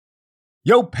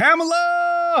Yo,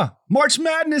 Pamela! March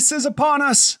Madness is upon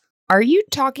us! Are you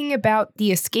talking about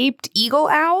the escaped eagle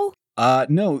owl?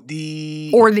 No,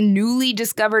 Or the newly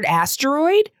discovered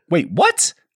asteroid? Wait,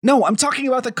 what? No, I'm talking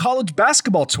about the college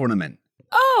basketball tournament.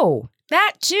 Oh,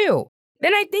 that too.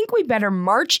 Then I think we better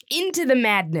march into the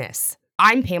madness.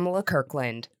 I'm Pamela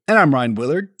Kirkland. And I'm Ryan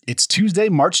Willard. It's Tuesday,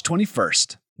 March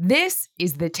 21st. This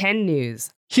is the 10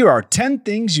 News. Here are 10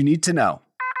 things you need to know.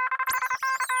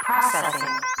 Processing.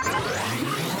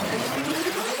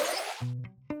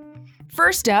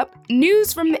 First up,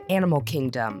 news from the animal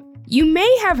kingdom. You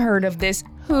may have heard of this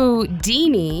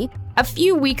Houdini. A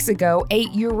few weeks ago, a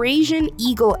Eurasian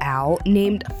eagle owl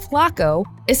named Flaco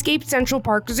escaped Central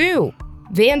Park Zoo.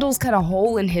 Vandals cut a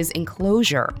hole in his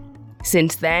enclosure.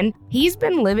 Since then, he's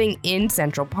been living in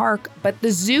Central Park, but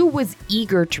the zoo was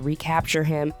eager to recapture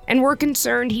him and were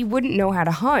concerned he wouldn't know how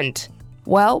to hunt.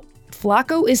 Well,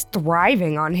 Flaco is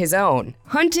thriving on his own,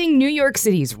 hunting New York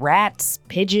City's rats,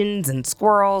 pigeons, and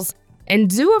squirrels,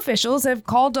 and zoo officials have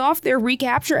called off their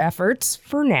recapture efforts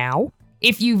for now.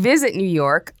 If you visit New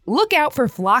York, look out for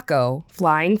Flaco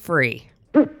flying free.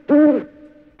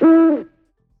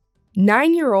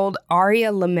 9-year-old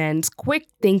Aria Lemen's quick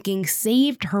thinking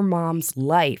saved her mom's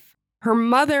life. Her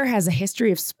mother has a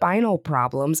history of spinal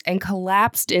problems and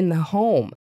collapsed in the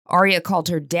home. Aria called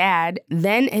her dad,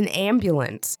 then an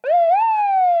ambulance.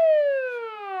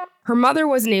 Her mother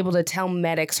wasn't able to tell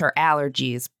medics her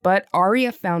allergies, but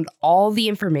Aria found all the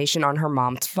information on her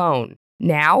mom's phone.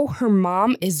 Now, her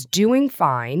mom is doing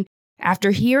fine.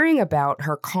 After hearing about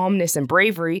her calmness and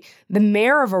bravery, the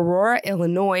mayor of Aurora,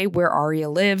 Illinois, where Aria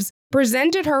lives,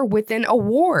 presented her with an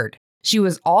award. She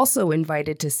was also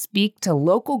invited to speak to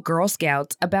local Girl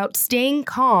Scouts about staying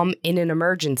calm in an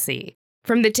emergency.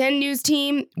 From the 10 News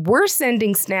team, we're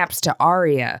sending snaps to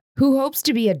Aria, who hopes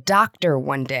to be a doctor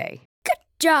one day.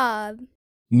 Job.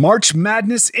 March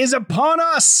Madness is upon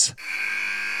us!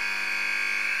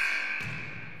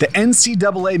 The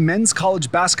NCAA Men's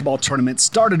College Basketball Tournament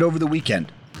started over the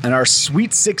weekend, and our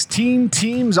Sweet 16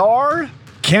 teams are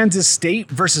Kansas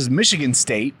State versus Michigan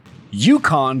State,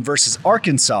 UConn versus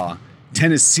Arkansas,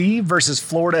 Tennessee versus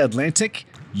Florida Atlantic,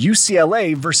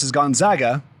 UCLA versus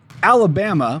Gonzaga,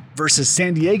 Alabama versus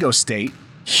San Diego State,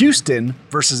 Houston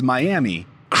versus Miami,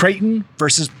 Creighton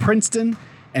versus Princeton,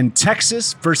 and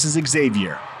Texas versus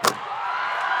Xavier.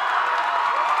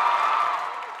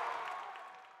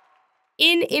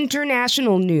 In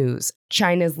international news,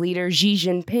 China's leader Xi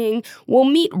Jinping will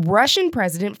meet Russian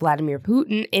President Vladimir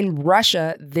Putin in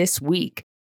Russia this week.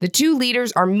 The two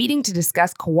leaders are meeting to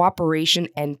discuss cooperation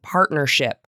and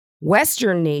partnership.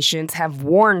 Western nations have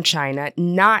warned China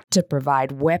not to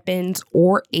provide weapons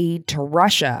or aid to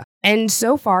Russia, and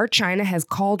so far China has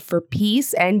called for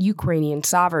peace and Ukrainian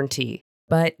sovereignty.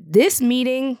 But this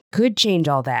meeting could change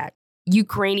all that.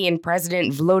 Ukrainian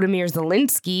President Volodymyr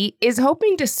Zelensky is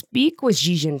hoping to speak with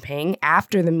Xi Jinping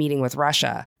after the meeting with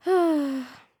Russia.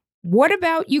 What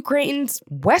about Ukraine's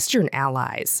Western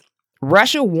allies?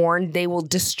 Russia warned they will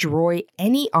destroy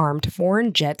any armed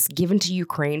foreign jets given to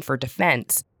Ukraine for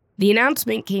defense. The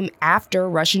announcement came after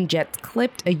Russian jets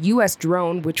clipped a U.S.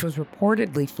 drone which was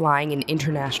reportedly flying in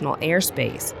international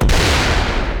airspace.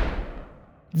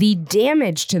 The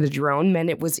damage to the drone meant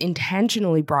it was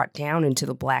intentionally brought down into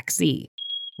the Black Sea.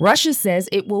 Russia says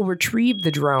it will retrieve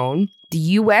the drone. The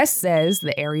U.S. says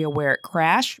the area where it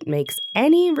crashed makes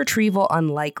any retrieval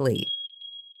unlikely.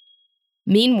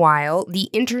 Meanwhile, the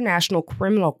International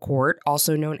Criminal Court,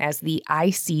 also known as the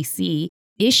ICC,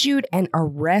 issued an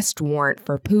arrest warrant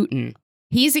for Putin.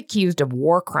 He's accused of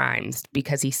war crimes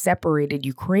because he separated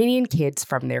Ukrainian kids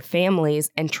from their families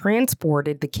and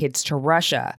transported the kids to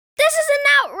Russia. This is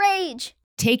an outrage!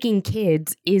 Taking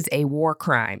kids is a war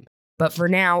crime. But for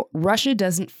now, Russia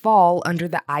doesn't fall under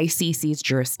the ICC's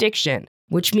jurisdiction,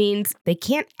 which means they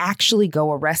can't actually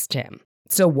go arrest him.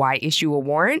 So why issue a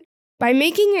warrant? By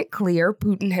making it clear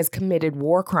Putin has committed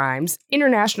war crimes,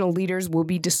 international leaders will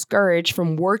be discouraged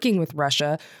from working with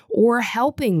Russia or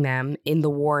helping them in the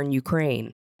war in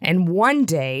Ukraine. And one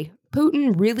day,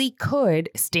 Putin really could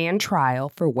stand trial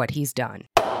for what he's done.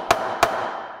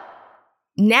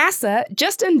 NASA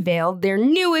just unveiled their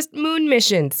newest moon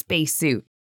mission spacesuit.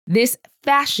 This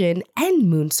fashion and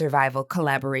moon survival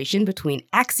collaboration between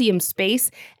Axiom Space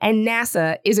and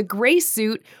NASA is a gray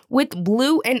suit with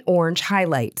blue and orange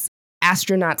highlights.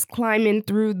 Astronauts climb in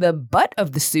through the butt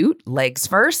of the suit, legs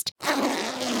first.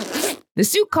 The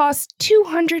suit costs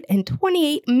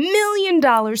 $228 million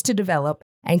to develop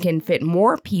and can fit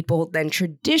more people than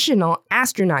traditional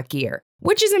astronaut gear,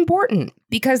 which is important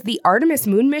because the Artemis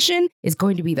moon mission is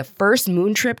going to be the first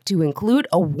moon trip to include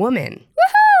a woman.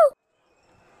 Woohoo!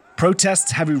 Protests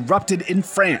have erupted in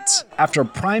France after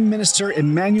Prime Minister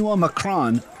Emmanuel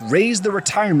Macron raised the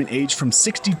retirement age from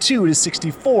 62 to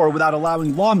 64 without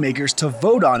allowing lawmakers to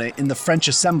vote on it in the French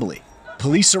Assembly.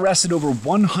 Police arrested over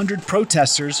 100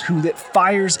 protesters who lit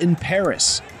fires in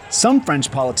Paris. Some French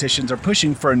politicians are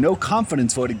pushing for a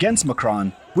no-confidence vote against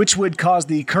Macron, which would cause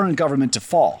the current government to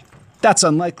fall. That's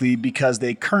unlikely because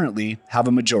they currently have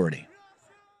a majority.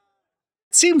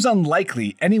 It seems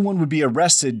unlikely anyone would be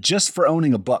arrested just for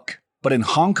owning a book. But in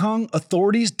Hong Kong,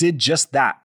 authorities did just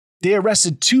that. They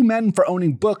arrested 2 men for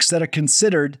owning books that are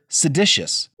considered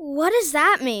seditious. What does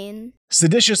that mean?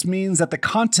 Seditious means that the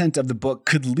content of the book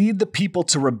could lead the people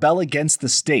to rebel against the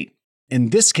state.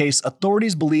 In this case,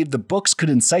 authorities believe the books could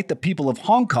incite the people of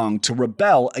Hong Kong to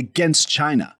rebel against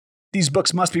China. These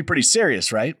books must be pretty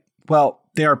serious, right? Well,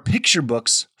 they are picture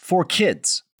books for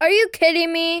kids. Are you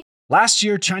kidding me? Last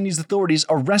year, Chinese authorities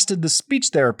arrested the speech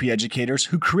therapy educators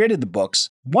who created the books,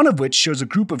 one of which shows a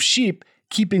group of sheep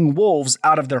keeping wolves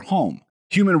out of their home.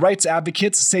 Human rights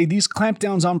advocates say these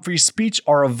clampdowns on free speech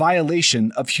are a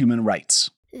violation of human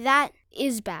rights. That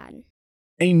is bad.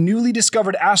 A newly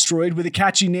discovered asteroid with a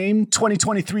catchy name,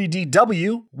 2023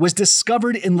 DW, was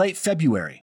discovered in late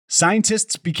February.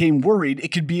 Scientists became worried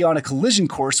it could be on a collision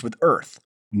course with Earth.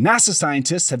 NASA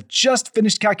scientists have just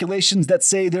finished calculations that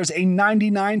say there's a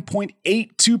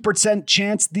 99.82%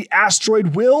 chance the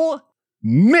asteroid will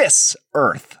miss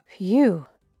Earth. Phew.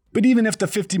 But even if the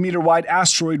 50-meter wide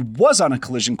asteroid was on a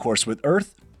collision course with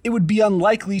Earth, it would be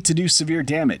unlikely to do severe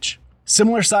damage.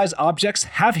 Similar-sized objects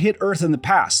have hit Earth in the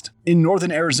past, in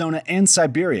northern Arizona and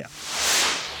Siberia.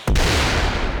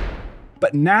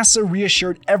 But NASA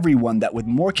reassured everyone that with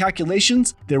more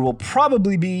calculations, there will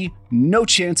probably be no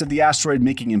chance of the asteroid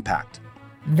making impact.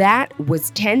 That was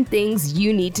 10 things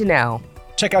you need to know.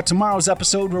 Check out tomorrow's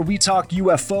episode where we talk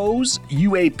UFOs,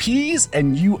 UAPs,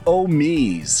 and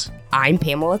UOMEs. I'm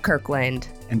Pamela Kirkland.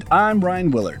 And I'm Ryan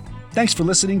Willard. Thanks for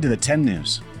listening to the 10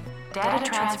 News. Data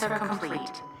transfer complete.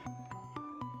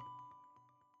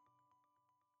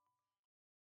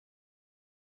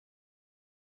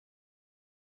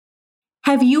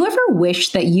 Have you ever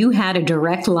wished that you had a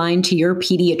direct line to your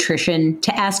pediatrician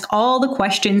to ask all the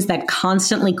questions that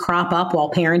constantly crop up while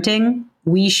parenting?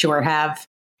 We sure have.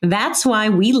 That's why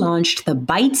we launched the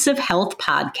Bites of Health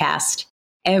podcast.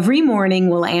 Every morning,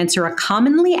 we'll answer a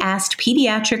commonly asked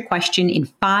pediatric question in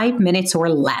 5 minutes or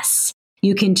less.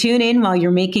 You can tune in while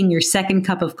you're making your second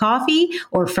cup of coffee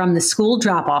or from the school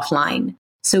drop-off line.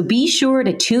 So be sure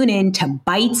to tune in to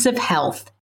Bites of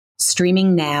Health,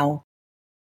 streaming now.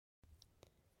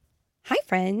 Hi,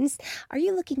 friends. Are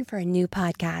you looking for a new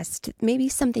podcast? Maybe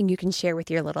something you can share with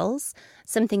your littles?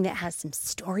 Something that has some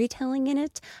storytelling in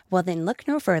it? Well, then look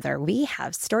no further. We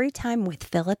have Storytime with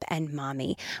Philip and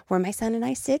Mommy, where my son and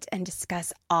I sit and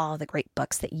discuss all the great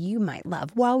books that you might love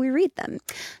while we read them.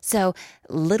 So,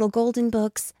 Little Golden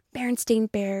Books, Berenstain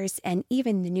Bears, and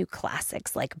even the new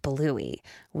classics like Bluey.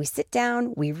 We sit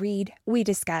down, we read, we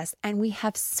discuss, and we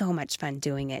have so much fun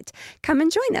doing it. Come and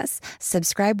join us.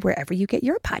 Subscribe wherever you get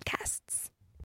your podcasts.